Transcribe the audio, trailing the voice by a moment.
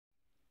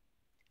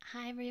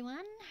Hi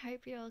everyone,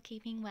 hope you're all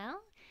keeping well.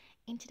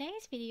 In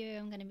today's video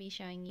I'm going to be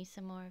showing you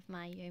some more of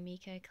my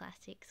Yomiko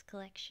Classics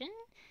collection.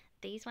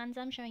 These ones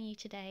I'm showing you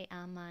today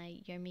are my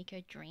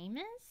Yomiko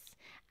Dreamers.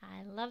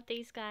 I love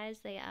these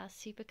guys, they are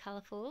super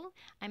colourful.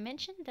 I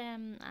mentioned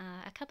them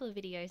a couple of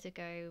videos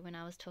ago when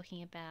I was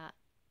talking about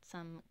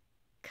some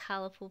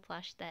colourful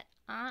plush that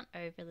aren't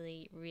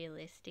overly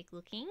realistic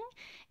looking.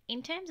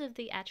 In terms of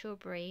the actual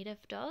breed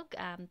of dog,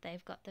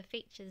 they've got the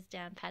features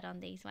down pat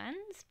on these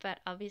ones, but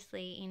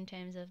obviously in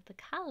terms of the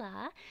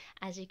colour,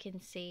 as you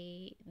can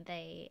see,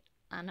 they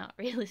are not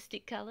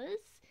realistic colours.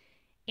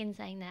 In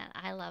saying that,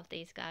 I love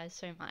these guys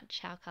so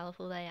much, how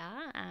colourful they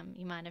are.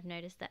 You might have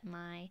noticed that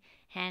my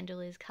handle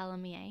is Colour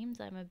Me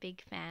Aims. I'm a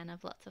big fan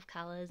of lots of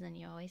colours, and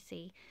you always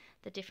see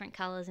the different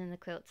colours in the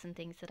quilts and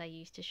things that I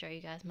use to show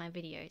you guys my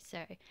videos. So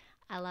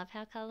I love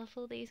how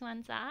colourful these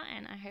ones are,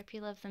 and I hope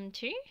you love them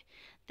too.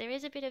 There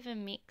is a bit of a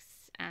mix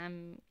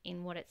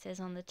in what it says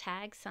on the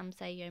tag. Some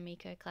say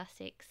Yomiko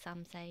Classics,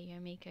 some say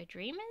Yomiko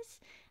Dreamers.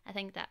 I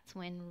think that's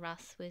when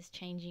Russ was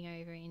changing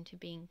over into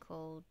being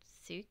called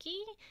Suki,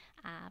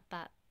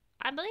 but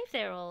I believe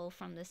they're all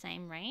from the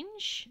same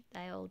range.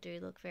 They all do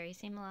look very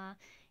similar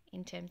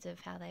in terms of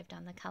how they've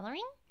done the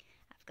colouring.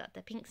 I've got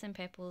the pinks and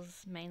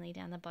purples mainly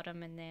down the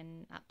bottom, and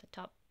then up the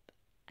top,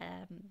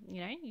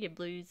 your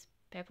blues,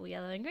 purple,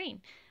 yellow and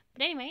green.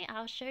 But anyway,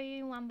 I'll show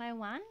you one by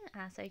one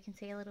so you can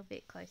see a little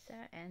bit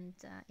closer, and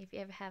if you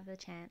ever have the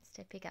chance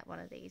to pick up one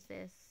of these,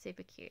 they're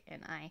super cute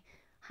and I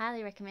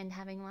highly recommend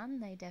having one.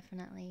 They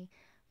definitely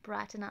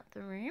brighten up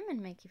the room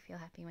and make you feel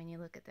happy when you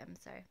look at them.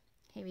 So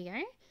here we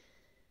go.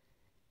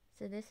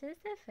 So this is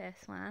the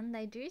first one.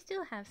 They do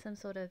still have some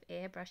sort of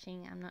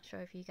airbrushing. I'm not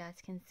sure if you guys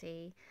can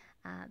see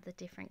the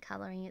different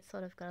colouring. It's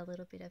sort of got a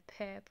little bit of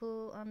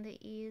purple on the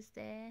ears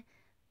there.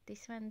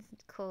 This one's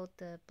called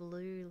the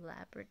Blue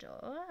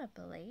Labrador, I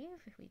believe,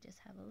 if we just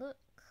have a look.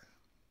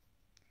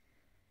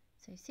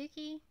 So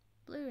Suki,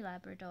 Blue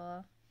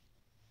Labrador.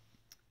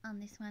 On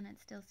this one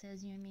it still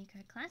says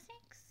Yomiko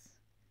Classics.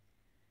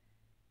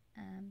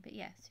 But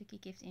yeah,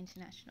 Suki Gift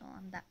International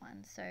on that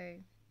one. So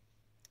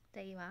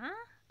there you are.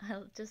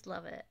 I just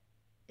love it.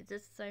 It's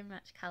just so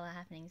much colour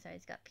happening. So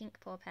he's got pink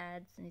paw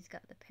pads and he's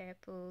got the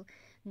purple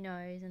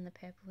nose and the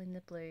purple in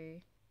the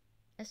blue.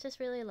 It's just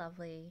really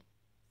lovely.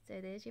 So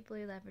there's your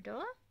Blue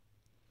Labrador.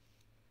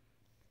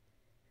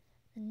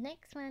 The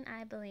next one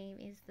I believe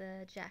is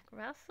the Jack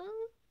Russell.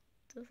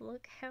 Just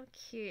look how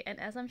cute. And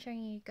as I'm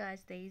showing you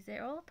guys these,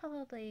 they're all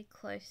probably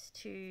close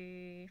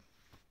to,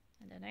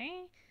 I don't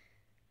know,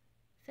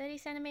 30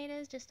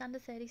 centimetres, just under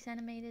 30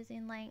 centimetres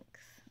in length.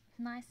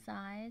 Nice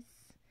size.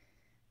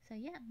 So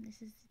yeah,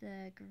 this is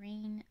the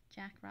green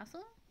Jack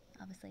Russell.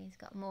 Obviously he's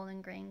got more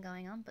than green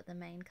going on, but the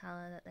main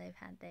colour that they've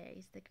had there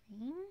is the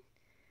green.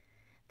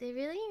 They're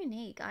really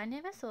unique. I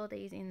never saw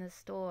these in the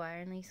store.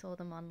 I only saw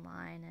them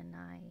online and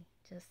I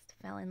just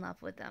fell in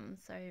love with them.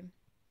 So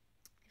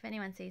if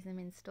anyone sees them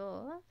in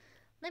store,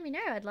 let me know.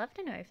 I'd love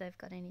to know if they've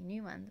got any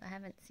new ones. I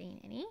haven't seen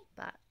any,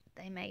 but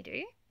they may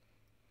do.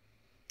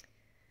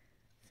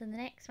 So the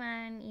next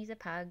one is a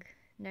pug.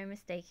 No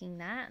mistaking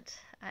that.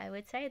 I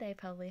would say they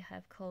probably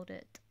have called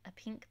it a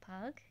pink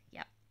pug.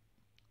 Yep,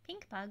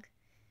 pink pug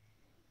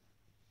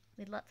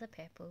with lots of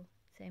purple.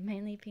 So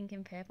mainly pink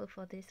and purple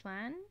for this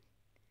one.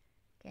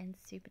 Again,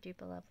 super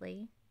duper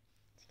lovely.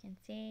 As you can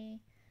see,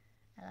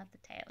 I love the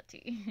tail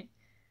too.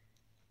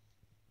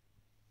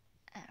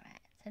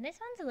 Alright, so this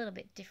one's a little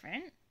bit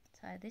different.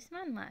 So this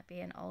one might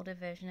be an older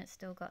version. It's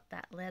still got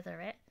that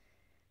leatherette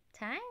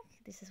tag.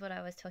 This is what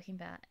I was talking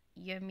about,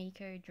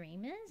 Yomiko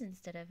Dreamers,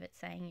 instead of it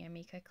saying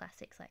Yomiko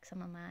Classics like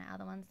some of my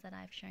other ones that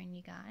I've shown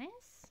you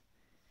guys.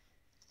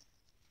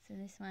 So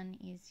this one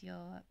is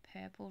your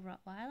purple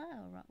Rottweiler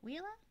or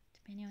Rottweiler,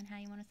 depending on how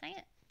you want to say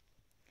it.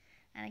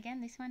 And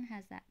again, this one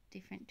has that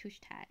different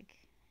tush tag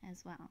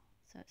as well.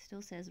 So it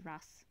still says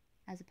Russ,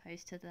 as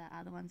opposed to the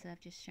other ones that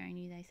I've just shown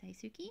you, they say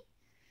Suki.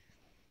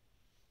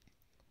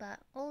 But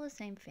all the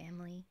same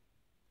family.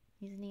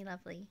 Isn't he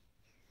lovely?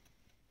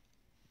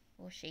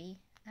 Or she.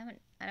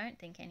 I don't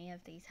think any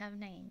of these have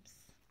names.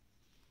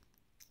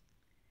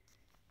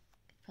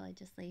 Could probably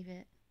just leave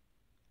it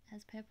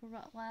as Purple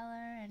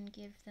Rottweiler and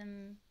give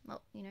them,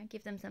 well,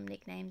 give them some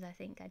nicknames. I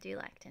think I do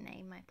like to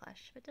name my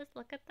plush, but just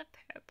look at the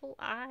purple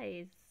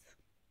eyes.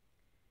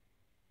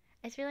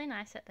 It's really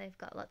nice that they've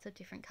got lots of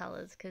different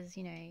colours because,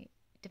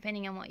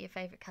 depending on what your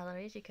favourite colour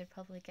is, you could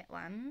probably get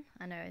one.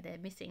 I know they're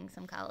missing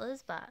some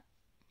colours, but,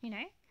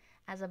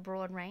 as a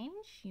broad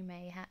range, you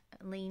may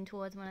lean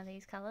towards one of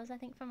these colours. I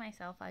think for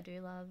myself, I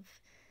do love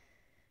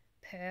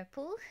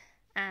purple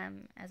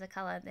as a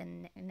colour,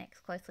 then next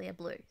closely a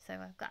blue. So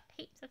I've got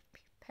heaps of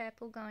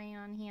purple going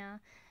on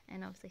here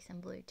and obviously some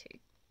blue too.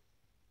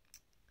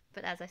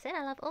 But as I said,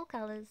 I love all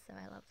colours, so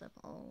I love them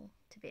all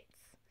to bits.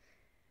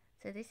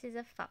 So this is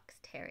a Fox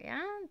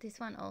Terrier. This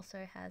one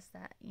also has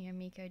that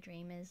Yomiko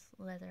Dreamers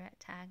leatherette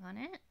tag on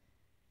it.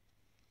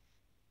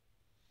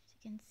 As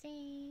you can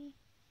see,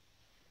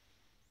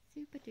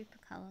 super duper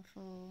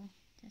colourful.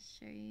 Just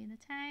show you the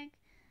tag.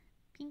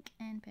 Pink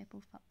and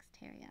purple Fox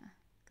Terrier.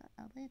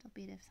 got a little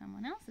bit of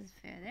someone else's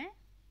fur there.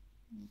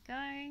 There you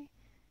go.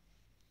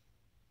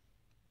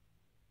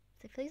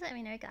 So please let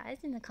me know, guys,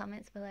 in the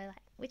comments below,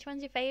 like, which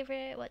one's your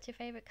favourite? What's your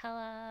favourite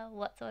colour?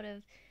 What sort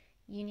of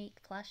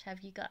unique plush have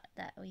you got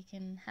that we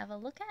can have a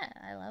look at?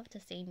 I love to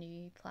see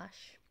new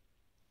plush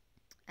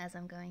as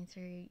I'm going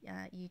through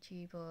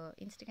YouTube or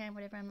Instagram,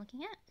 whatever I'm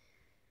looking at.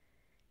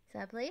 So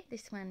I believe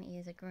this one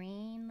is a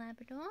green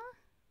Labrador.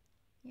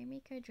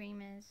 Yomiko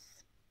Dreamers.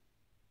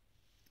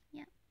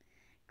 Yep,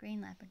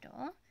 green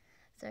Labrador.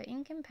 So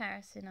in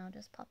comparison, I'll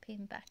just pop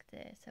him back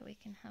there so we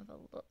can have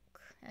a look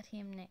at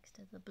him next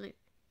to the blue.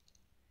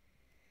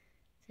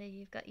 So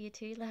you've got your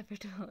two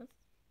Labradors,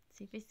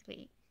 super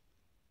sweet.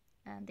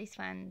 This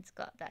one's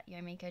got that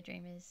Yomiko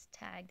Dreamers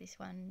tag, this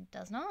one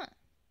does not.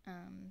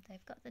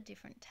 They've got the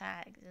different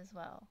tags as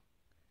well.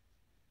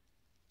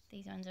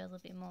 These ones are a little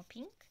bit more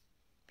pink,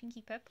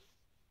 pinky purple.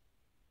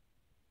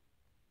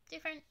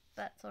 Different,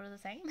 but sort of the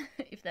same,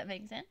 if that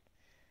makes sense.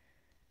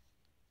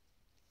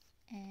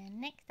 And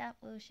next up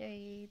we'll show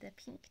you the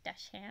pink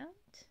Dachshund.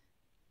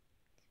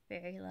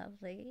 Very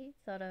lovely,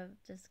 sort of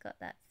just got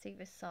that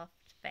super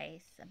soft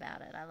face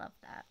about it. I love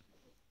that.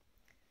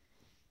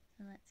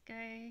 So let's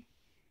go.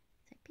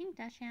 So pink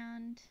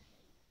Dachshund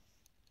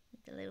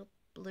with the little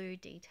blue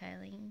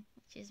detailing,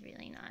 which is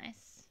really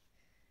nice.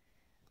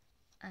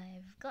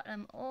 I've got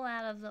them all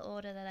out of the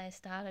order that I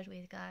started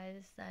with,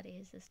 guys. That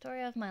is the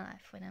story of my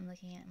life when I'm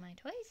looking at my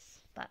toys,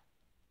 but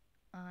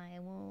I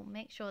will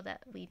make sure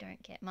that we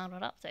don't get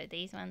muddled up. So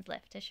these ones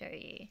left to show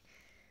you.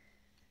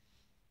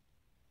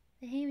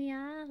 So here we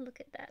are, look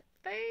at that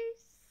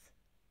face.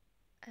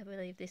 I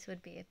believe this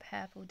would be a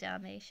purple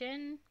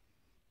Dalmatian.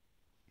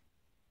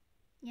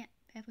 Yep,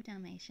 purple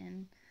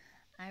Dalmatian.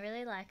 I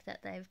really like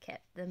that they've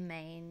kept the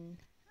main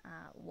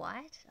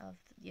white of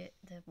the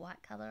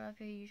white colour of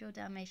your usual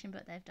Dalmatian,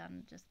 but they've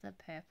done just the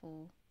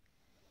purple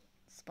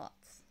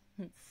spots.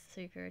 It's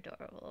super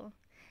adorable.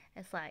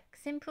 It's like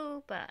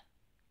simple but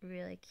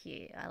really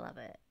cute. I love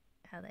it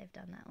how they've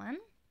done that one.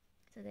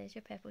 So there's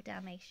your purple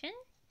Dalmatian.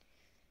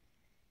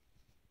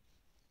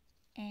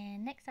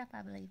 And next up,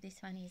 I believe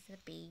this one is the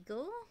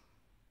Beagle.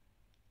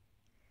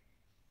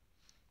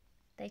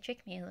 They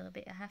trick me a little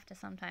bit. I have to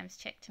sometimes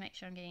check to make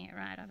sure I'm getting it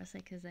right,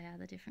 obviously, because they are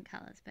the different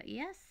colours. But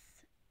yes,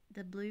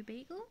 the blue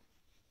Beagle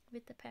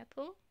with the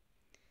purple.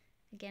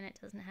 Again, it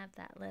doesn't have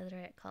that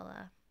leatherette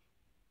collar.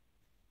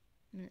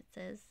 And it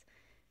says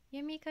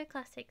Yomiko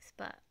Classics,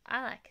 but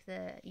I like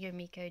the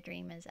Yomiko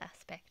Dreamers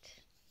aspect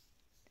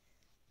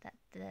that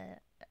the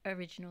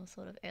original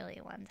sort of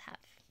earlier ones have,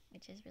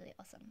 which is really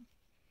awesome.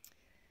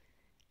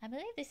 I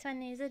believe this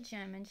one is a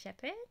German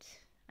Shepherd.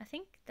 I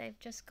think they've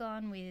just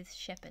gone with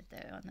Shepherd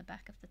though on the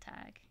back of the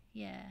tag.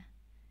 Yeah,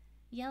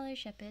 yellow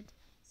Shepherd,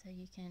 so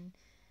you can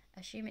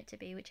assume it to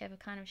be whichever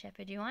kind of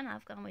Shepherd you want.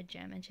 I've gone with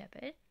German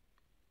Shepherd,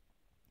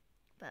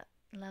 but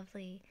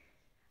lovely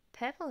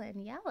purple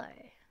and yellow.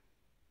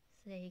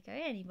 So there you go.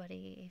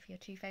 Anybody, if your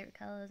two favourite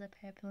colours are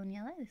purple and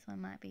yellow, this one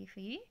might be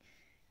for you.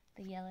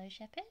 The yellow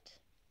Shepherd.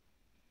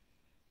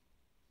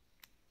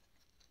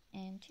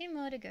 And two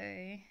more to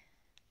go.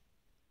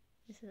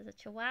 This is a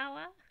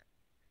Chihuahua.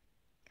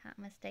 Can't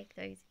mistake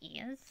those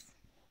ears.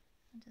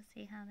 I'll just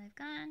see how they've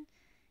gone.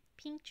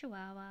 Pink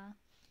Chihuahua.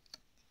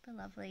 Super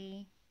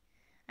lovely.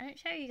 I don't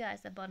show you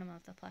guys the bottom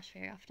of the plush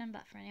very often,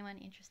 but for anyone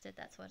interested,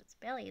 that's what its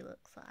belly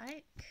looks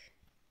like.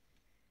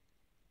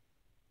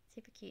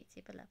 Super cute,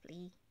 super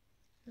lovely.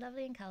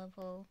 Lovely and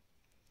colourful.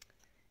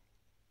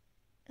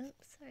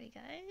 Oops, sorry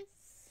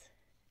guys.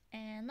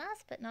 And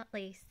last but not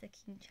least, the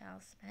King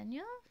Charles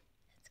Spaniel.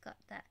 It's got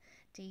that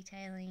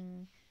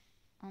detailing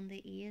on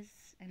the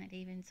ears, and it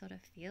even sort of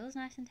feels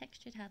nice and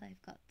textured how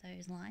they've got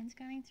those lines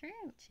going through,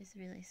 which is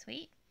really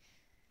sweet.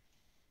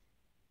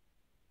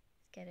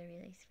 Get a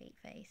really sweet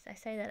face. I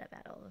say that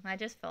about all of them. I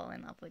just fall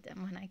in love with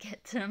them when I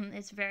get them.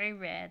 It's very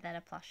rare that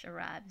a plush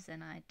arrives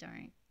and I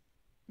don't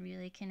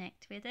really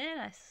connect with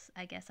it.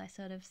 I guess I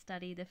sort of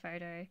study the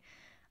photo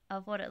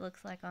of what it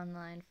looks like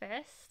online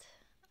first.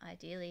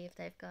 Ideally, if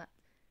they've got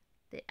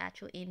the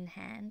actual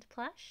in-hand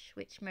plush,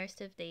 which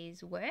most of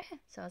these were,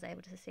 so I was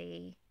able to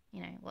see,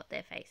 you know, what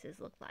their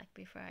faces looked like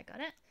before I got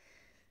it.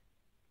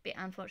 Bit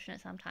unfortunate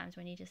sometimes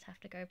when you just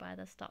have to go by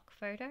the stock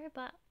photo,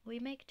 but we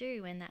make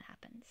do when that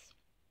happens.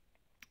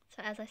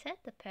 So as I said,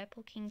 the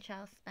purple King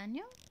Charles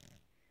Spaniel.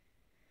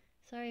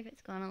 Sorry if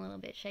it's gone a little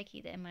bit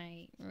shaky there.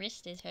 My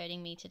wrist is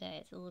hurting me today.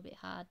 It's a little bit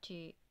hard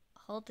to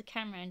hold the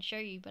camera and show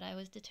you, but I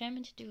was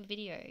determined to do a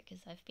video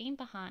because I've been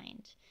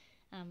behind.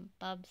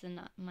 Bubs and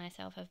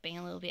myself have been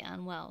a little bit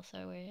unwell,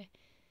 so we're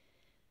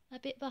a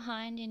bit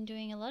behind in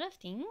doing a lot of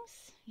things.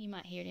 You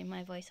might hear it in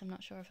my voice. I'm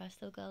not sure if I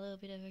still got a little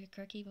bit of a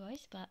croaky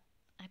voice, but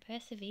I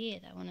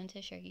persevered. I wanted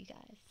to show you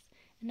guys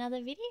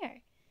another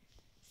video.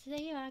 So there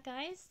you are,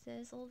 guys.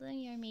 There's all the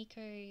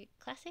Yomiko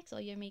Classics or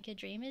Yomiko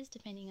Dreamers,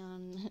 depending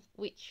on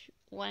which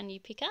one you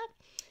pick up.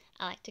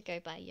 I like to go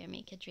by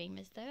Yomiko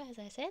Dreamers though, as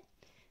I said.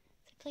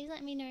 So please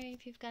let me know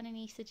if you've got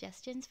any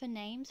suggestions for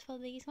names for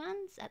these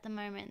ones. At the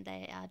moment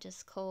they are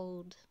just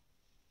called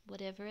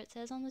whatever it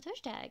says on the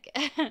tush tag.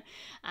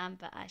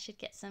 But I should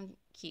get some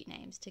cute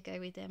names to go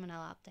with them, and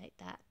I'll update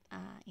that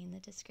in the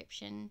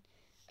description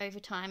over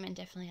time, and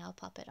definitely I'll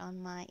pop it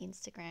on my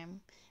Instagram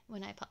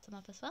when I pop them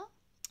up as well.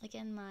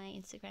 Again, my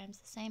Instagram's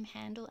the same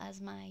handle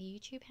as my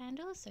YouTube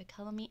handle, so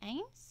Colour Me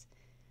Ames.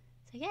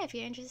 So yeah, if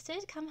you're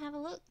interested, come have a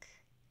look.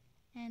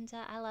 And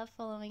I love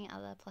following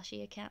other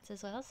plushie accounts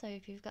as well, so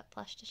if you've got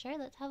plush to show,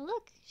 let's have a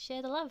look.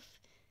 Share the love.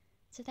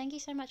 So thank you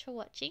so much for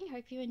watching.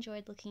 Hope you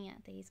enjoyed looking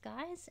at these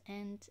guys,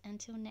 and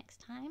until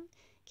next time,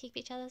 keep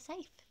each other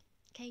safe.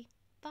 Okay,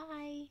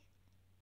 bye.